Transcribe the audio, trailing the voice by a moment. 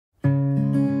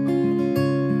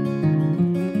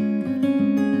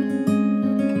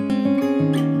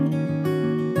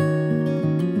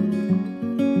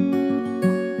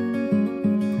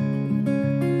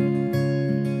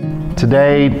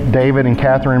Today, David and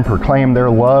Catherine proclaim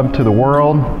their love to the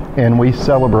world, and we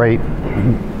celebrate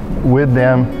with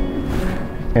them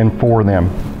and for them.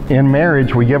 In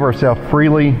marriage, we give ourselves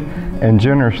freely and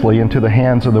generously into the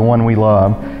hands of the one we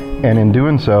love, and in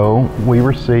doing so, we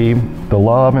receive the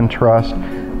love and trust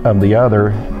of the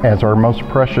other as our most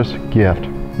precious gift.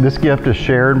 This gift is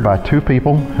shared by two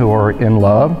people who are in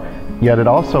love, yet it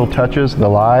also touches the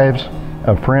lives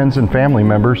of friends and family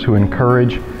members who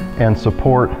encourage and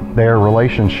support their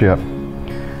relationship.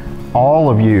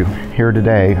 All of you here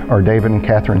today are David and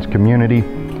Catherine's community,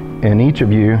 and each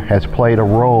of you has played a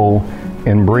role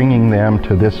in bringing them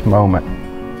to this moment.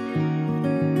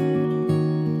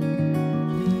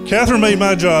 Catherine made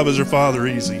my job as her father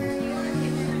easy.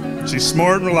 She's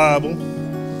smart and reliable,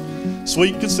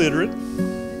 sweet and considerate.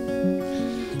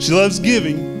 She loves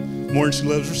giving more than she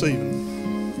loves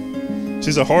receiving.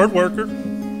 She's a hard worker,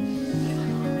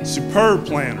 superb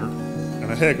planner,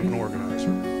 and a heck of an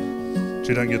organizer.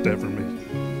 She doesn't get that from me.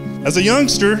 As a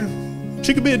youngster,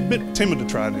 she could be a bit timid to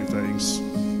try new things.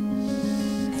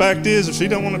 Fact is, if she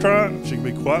don't want to try it, she can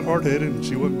be quite hard-headed, and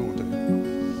she wasn't going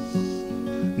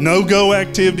to. No-go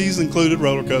activities included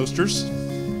roller coasters,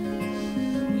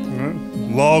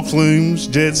 log flumes,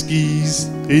 jet skis,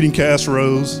 eating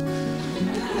casseroles,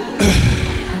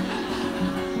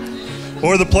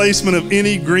 or the placement of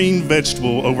any green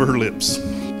vegetable over her lips.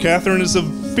 Catherine is a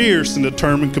fierce and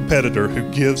determined competitor who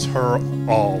gives her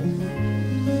all.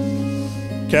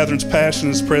 Catherine's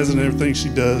passion is present in everything she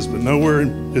does, but nowhere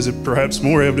is it perhaps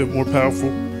more evident, more powerful,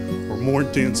 or more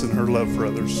intense than her love for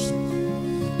others.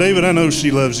 David, I know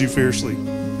she loves you fiercely,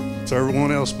 so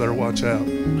everyone else better watch out.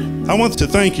 I want to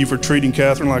thank you for treating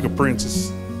Catherine like a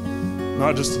princess,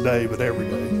 not just today, but every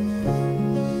day.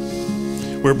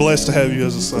 We're blessed to have you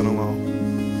as a son-in-law.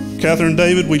 Catherine and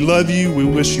David, we love you, we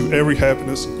wish you every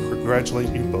happiness, and congratulate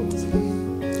you both.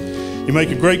 You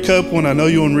make a great couple, and I know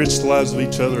you'll enrich the lives of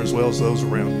each other as well as those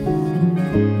around you.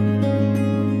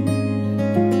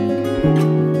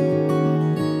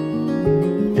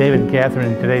 David and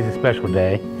Catherine, today's a special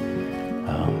day.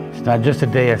 It's not just a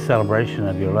day of celebration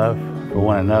of your love for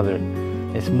one another.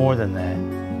 It's more than that.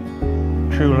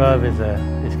 True love is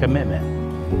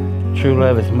commitment. True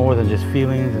love is more than just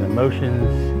feelings and emotions.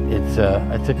 It's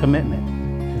a commitment.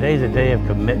 Today's a day of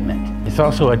commitment. It's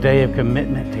also a day of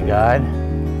commitment to God.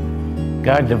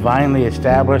 God divinely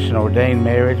established and ordained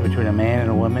marriage between a man and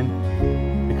a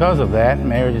woman. Because of that,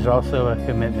 marriage is also a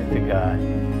commitment to God.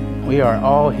 We are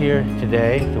all here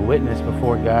today to witness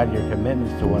before God your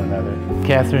commitments to one another.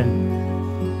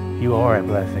 Catherine, you are a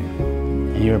blessing,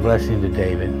 and you're a blessing to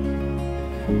David.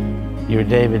 You're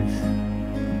David's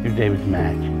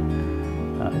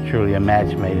match, truly a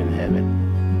match made in heaven.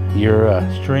 Your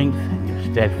strength, your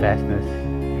steadfastness,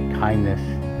 your kindness,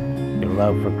 your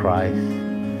love for Christ,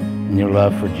 and your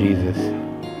love for Jesus,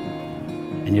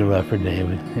 and your love for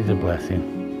David is a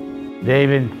blessing.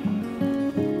 David,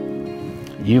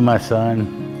 you, my son,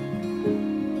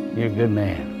 you're a good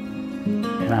man,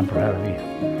 and I'm proud of you.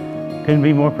 Couldn't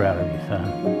be more proud of you,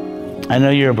 son. I know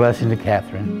you're a blessing to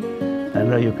Catherine. I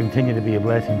know you'll continue to be a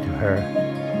blessing to her.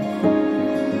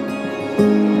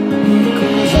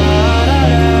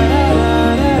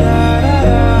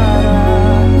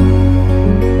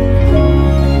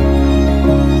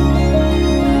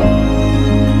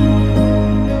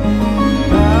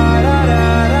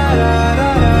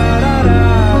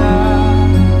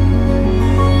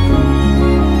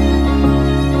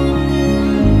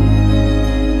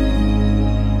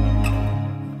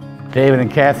 David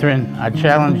and Catherine, I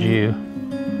challenge you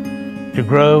to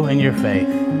grow in your faith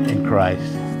in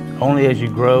Christ. Only as you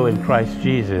grow in Christ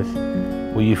Jesus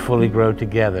will you fully grow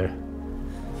together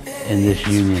in this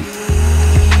union.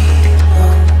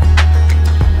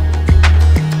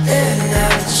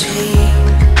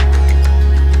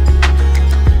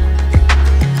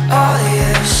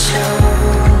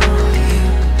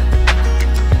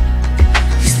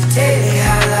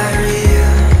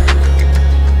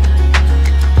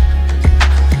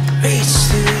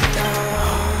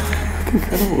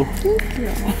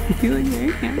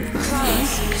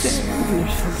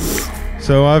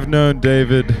 So I've known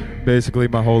David basically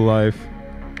my whole life.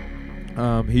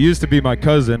 He used to be my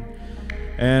cousin,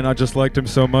 and I just liked him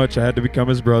so much I had to become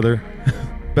his brother.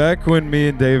 Back when me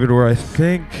and David were, I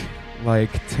think, like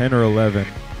 10 or 11,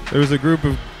 there was a group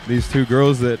of these two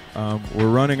girls that were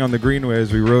running on the greenway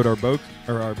as we rode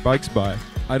our bikes by.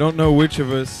 I don't know which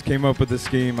of us came up with the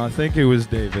scheme. I think it was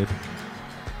David.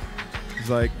 He's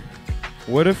like,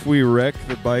 what if we wreck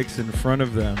the bikes in front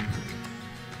of them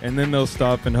and then they'll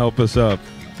stop and help us up?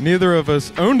 Neither of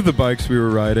us owned the bikes we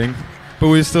were riding, but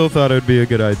we still thought it would be a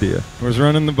good idea. I was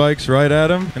running the bikes right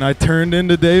at him, and I turned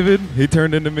into David. He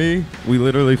turned into me. We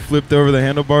literally flipped over the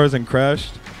handlebars and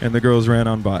crashed, and the girls ran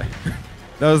on by.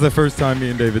 That was the first time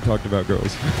me and David talked about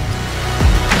girls.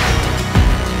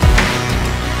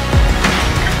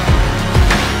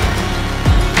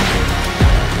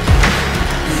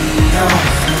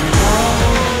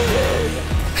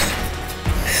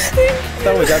 I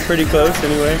thought we got pretty close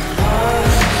anyway.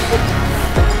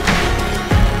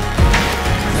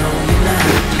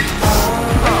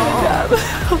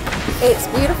 It's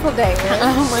a beautiful day. Right?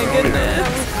 Oh my goodness.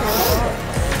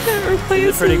 Never played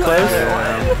Is it pretty close?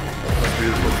 That's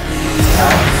beautiful.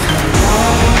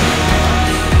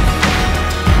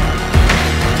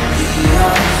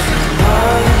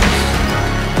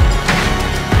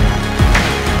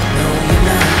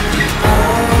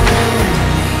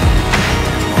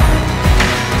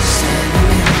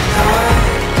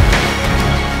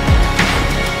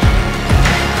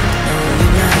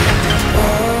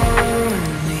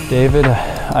 David,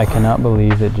 I cannot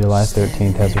believe that July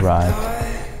 13th has arrived.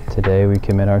 Today we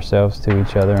commit ourselves to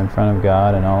each other in front of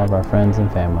God and all of our friends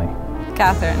and family.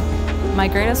 CATHRYN, my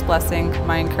greatest blessing,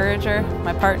 my encourager,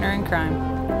 my partner in crime,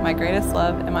 my greatest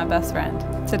love, and my best friend.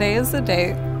 Today is the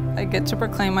day I get to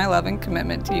proclaim my love and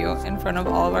commitment to you in front of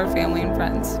all of our family and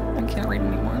friends. I can't read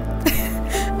anymore.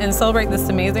 And celebrate this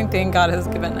amazing thing God has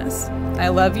given us. I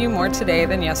love you more today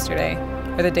than yesterday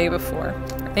or the day before.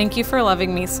 Thank you for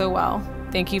loving me so well.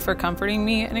 Thank you for comforting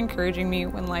me and encouraging me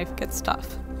when life gets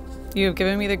tough. You have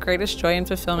given me the greatest joy and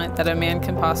fulfillment that a man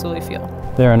can possibly feel.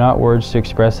 There are not words to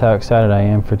express how excited I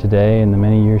am for today and the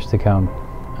many years to come.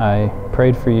 I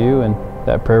prayed for you, and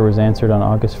that prayer was answered on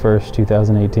August 1st,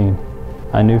 2018.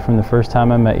 I knew from the first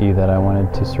time I met you that I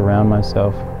wanted to surround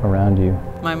myself around you.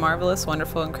 My marvelous,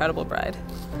 wonderful, incredible bride.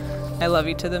 I love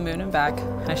you to the moon and back.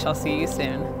 I shall see you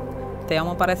soon. Te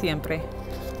amo para siempre.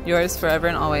 Yours forever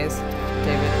and always,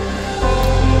 David.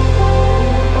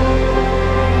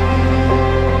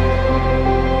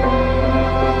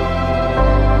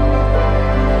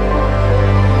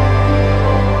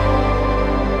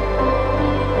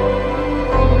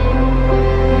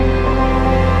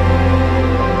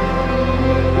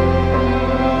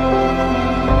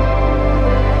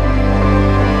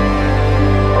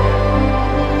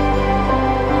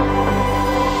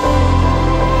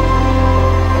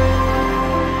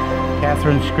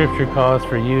 CATHRYN, Scripture calls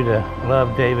for you to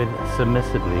love David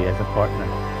submissively as a partner,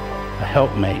 a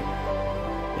helpmate.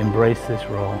 Embrace this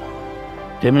role.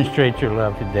 Demonstrate your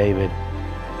love to David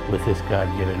with this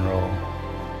God-given role.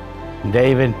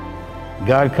 David,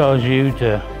 God calls you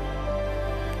to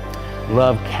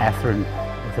love CATHRYN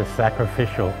with a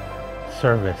sacrificial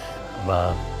service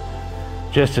love.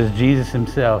 Just as Jesus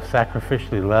himself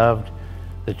sacrificially loved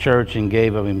the church and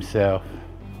gave of himself.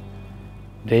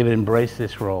 David, embrace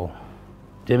this role.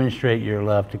 Demonstrate your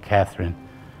love to CATHRYN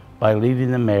by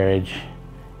leading the marriage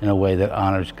in a way that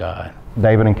honors God.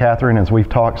 David and CATHRYN, as we've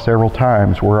talked several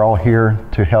times, we're all here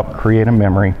to help create a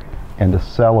memory and to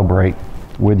celebrate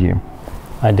with you.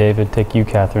 I, David, take you,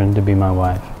 CATHRYN, to be my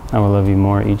wife. I will love you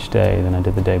more each day than I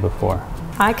did the day before.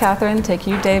 I, CATHRYN, take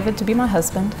you, David, to be my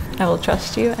husband. I will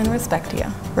trust you and respect you,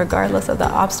 regardless of the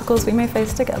obstacles we may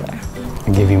face together.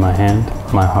 I give you my hand,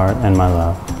 my heart, and my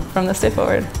love. From this day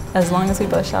forward, as long as we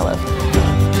both shall live.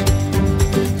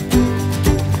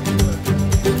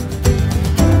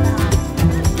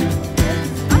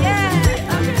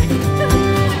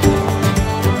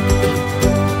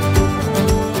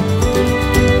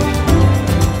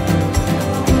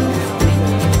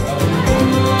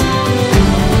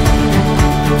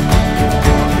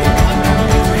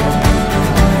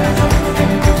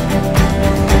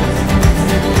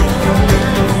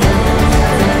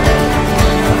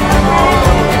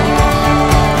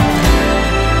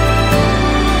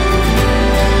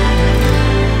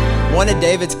 One of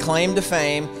David's claim to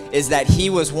fame is that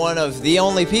he was one of the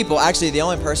only people, actually the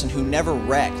only person who never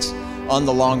wrecked on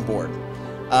the longboard.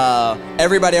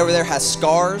 Everybody over there has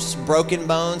scars, broken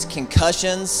bones,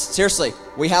 concussions. Seriously,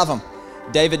 we have them.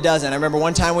 David doesn't. I remember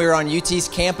one time we were on UT's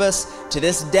campus. To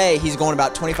this day, he's going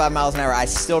about 25 miles an hour. I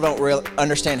still don't really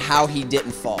understand how he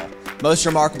didn't fall. Most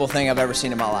remarkable thing I've ever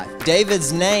seen in my life.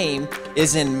 David's name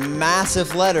is in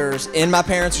massive letters in my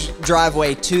parents'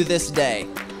 driveway to this day.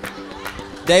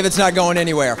 David's not going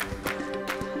anywhere.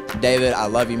 David, I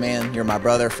love you, man. You're my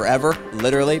brother forever,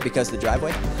 literally, because of the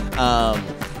driveway.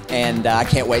 And I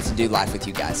can't wait to do life with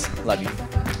you guys. Love you.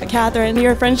 CATHRYN,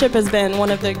 your friendship has been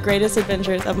one of the greatest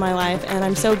adventures of my life, and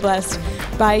I'm so blessed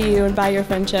by you and by your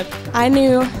friendship. I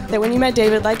knew that when you met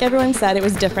David, like everyone said, it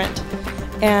was different.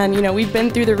 And, you know, we've been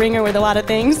through the ringer with a lot of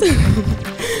things.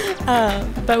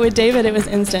 But with David, it was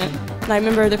instant. And I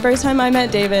remember the first time I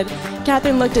met David,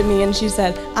 Catherine looked at me and she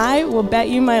said, "I will bet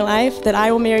you my life that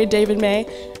I will marry David May."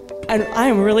 And I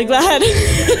am really glad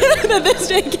that this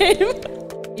day came.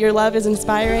 Your love is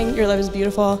inspiring, your love is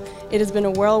beautiful. It has been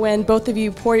a whirlwind. Both of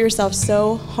you pour yourself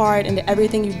so hard into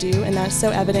everything you do, and that's so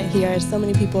evident here, as so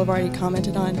many people have already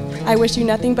commented on. I wish you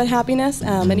nothing but happiness,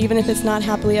 and even if it's not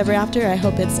happily ever after, I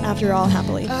hope it's after all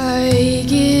happily. I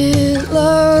get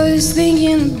lost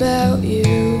thinking about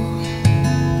you,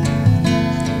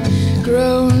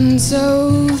 grown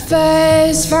so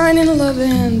fast, finding love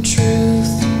and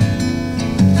truth.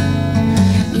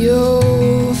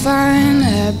 You'll find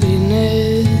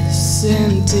happiness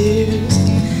and tears.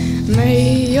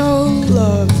 May your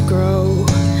love grow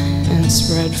and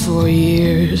spread for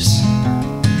years.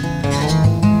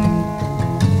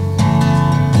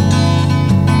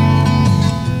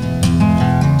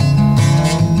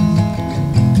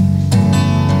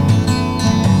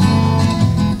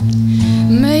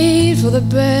 Made for the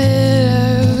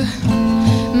better,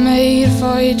 made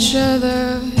for each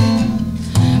other,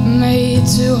 made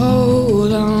to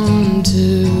hold on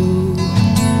to,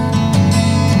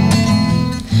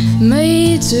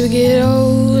 made to get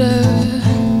older,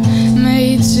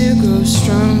 made to grow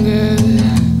stronger,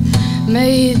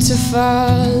 made to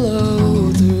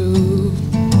follow through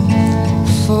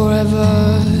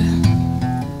forever.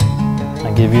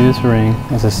 I give you this ring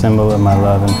as a symbol of my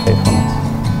love and faithfulness.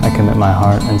 I commit my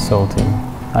heart and soul to you.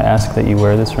 I ask that you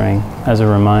wear this ring as a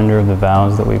reminder of the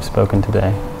vows that we've spoken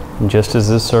today. And just as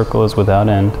this circle is without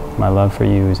end, my love for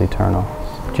you is eternal.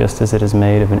 Just as it is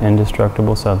made of an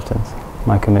indestructible substance,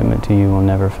 my commitment to you will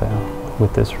never fail.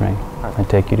 With this ring, I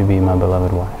take you to be my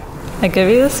beloved wife. I give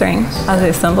you this ring as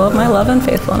a symbol of my love and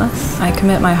faithfulness. I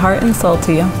commit my heart and soul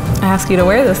to you. I ask you to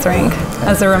wear this ring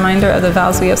as a reminder of the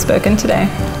vows we have spoken today.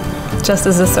 Just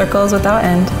as this circle is without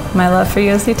end, my love for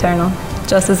you is eternal.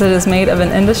 Just as it is made of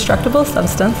an indestructible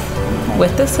substance,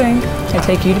 with this ring, I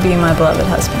take you to be my beloved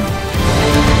husband.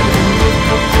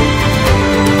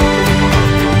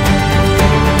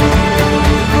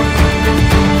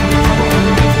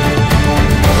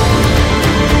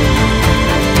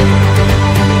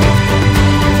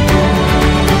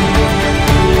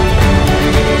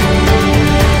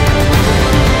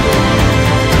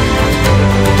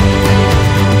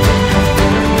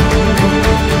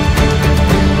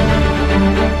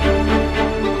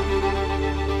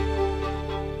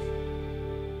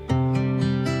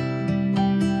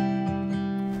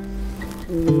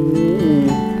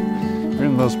 You're the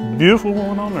most beautiful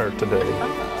woman on earth today.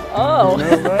 Oh.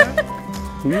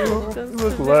 You know that? You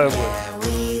look lovely.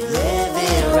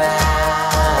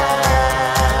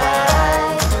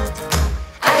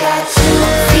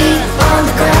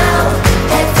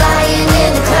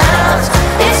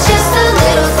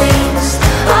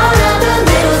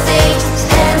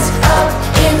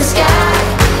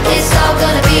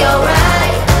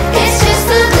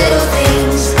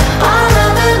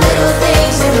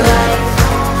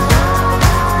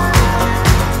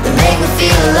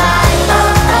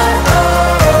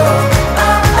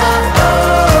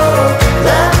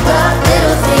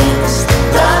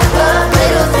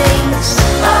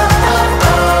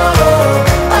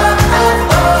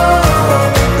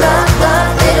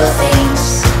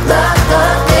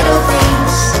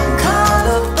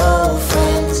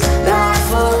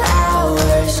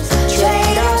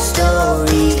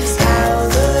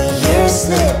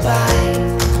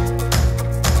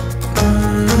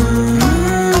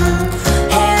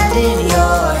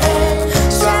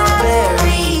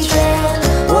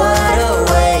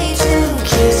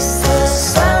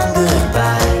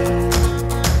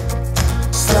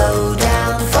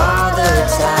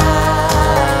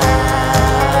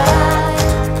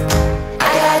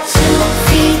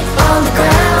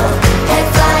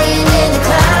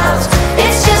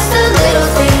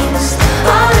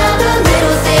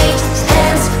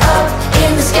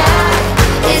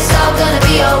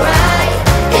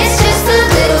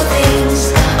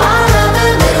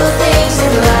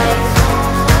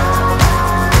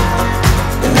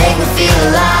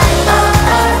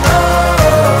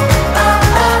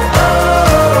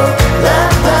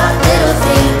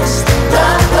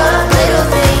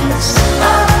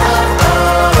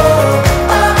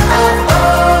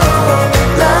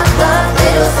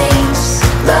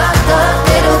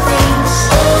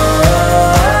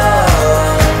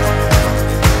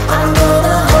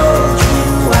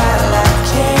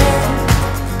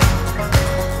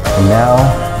 Now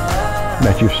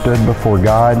that you've stood before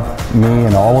God, me,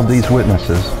 and all of these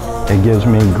witnesses, it gives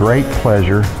me great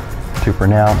pleasure to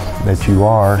pronounce that you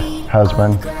are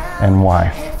husband and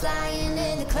wife.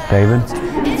 David,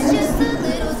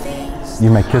 you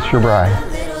may kiss your bride.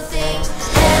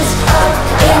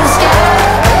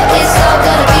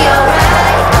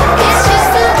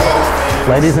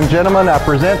 Ladies and gentlemen, I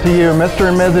present to you Mr.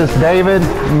 and Mrs. David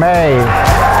May.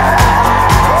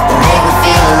 Make me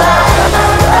feel alive.